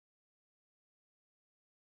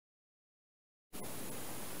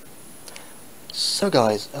So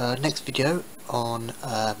guys, next video on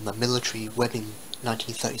the military webbing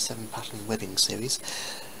 1937 pattern webbing series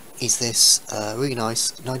is this really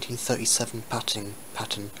nice 1937 pattern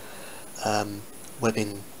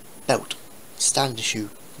webbing belt, standard issue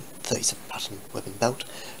 37 pattern webbing belt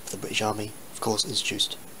for the British Army, of course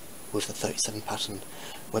introduced with the 37 pattern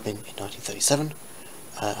webbing in 1937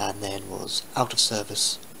 and then was out of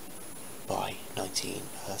service by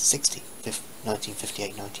 1960,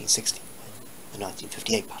 1958-1960. The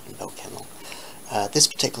 1958 pattern belt came along. This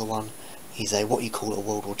particular one is a what you call a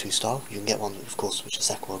World War II style. You can get one, of course, which is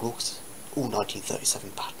Second World War, because all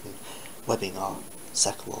 1937 pattern webbing are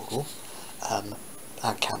Second World War,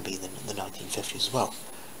 and can be the 1950s as well.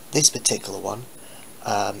 This particular one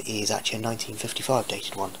is actually a 1955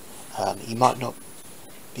 dated one. You might not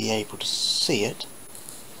be able to see it,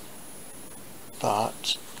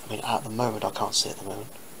 but I mean at the moment I can't see it at the moment,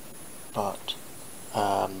 but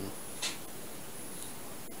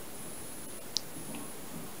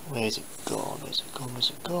where is it gone? Where's it gone? Where's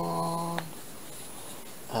it gone?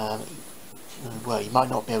 Well, you might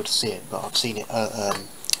not be able to see it, but I've seen it.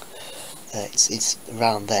 It's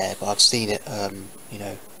around there, but I've seen it. You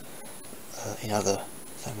know, in other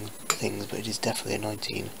things, but it is definitely a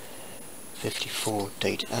 1954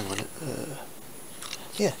 date. Hang on.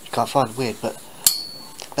 Yeah, you can't find it. Weird, but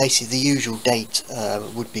basically the usual date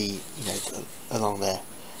would be, you know, along there,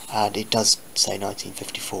 and it does say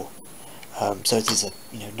 1954. So it is a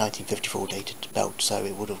 1954 dated belt, so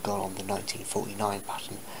it would have gone on the 1949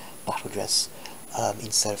 pattern battle dress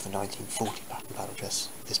instead of the 1940 pattern battle dress.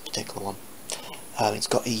 This particular one, it's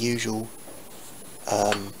got a usual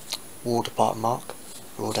War Department mark,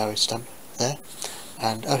 Royal Arrow stamp there,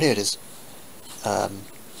 and oh, here it is.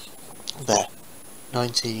 There,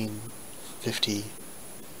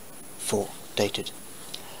 1954 dated.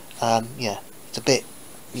 Yeah, it's a bit,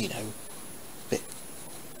 you know.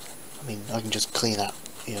 I mean, I can just clean that,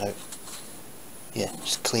 you know, yeah,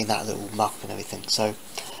 just clean that little muck and everything. So,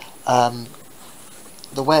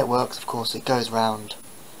 the way it works, of course, it goes around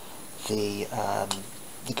the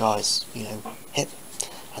guy's, you know, hip,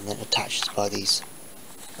 and then attaches by these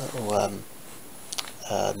little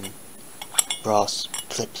brass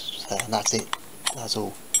clips there, and that's it. That's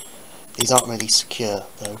all. These aren't really secure,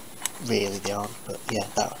 though. Really, they aren't. But yeah,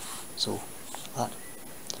 that's all. That.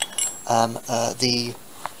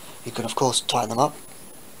 You can of course tighten them up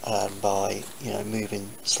by, you know,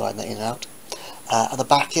 sliding that in and out. At the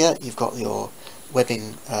back here you've got your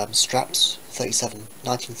webbing straps,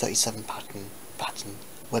 1937 pattern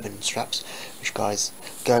webbing straps, which guys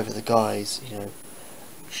go over the guy's, you know,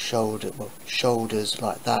 shoulders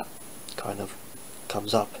like that, kind of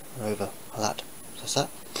comes up and over like that. So that's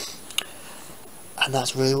that. And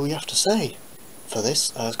that's really all you have to say for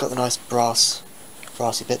this. It's got the nice brassy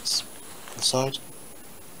bits on the side.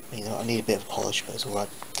 You know, I need a bit of polish, but it's alright.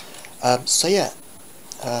 So yeah,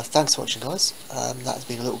 thanks for watching, guys. That has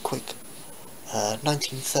been a little quick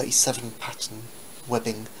 1937 pattern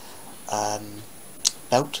webbing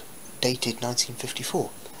belt, dated 1954.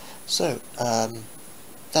 So,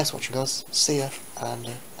 thanks for watching, guys. See ya,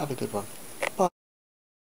 and have a good one.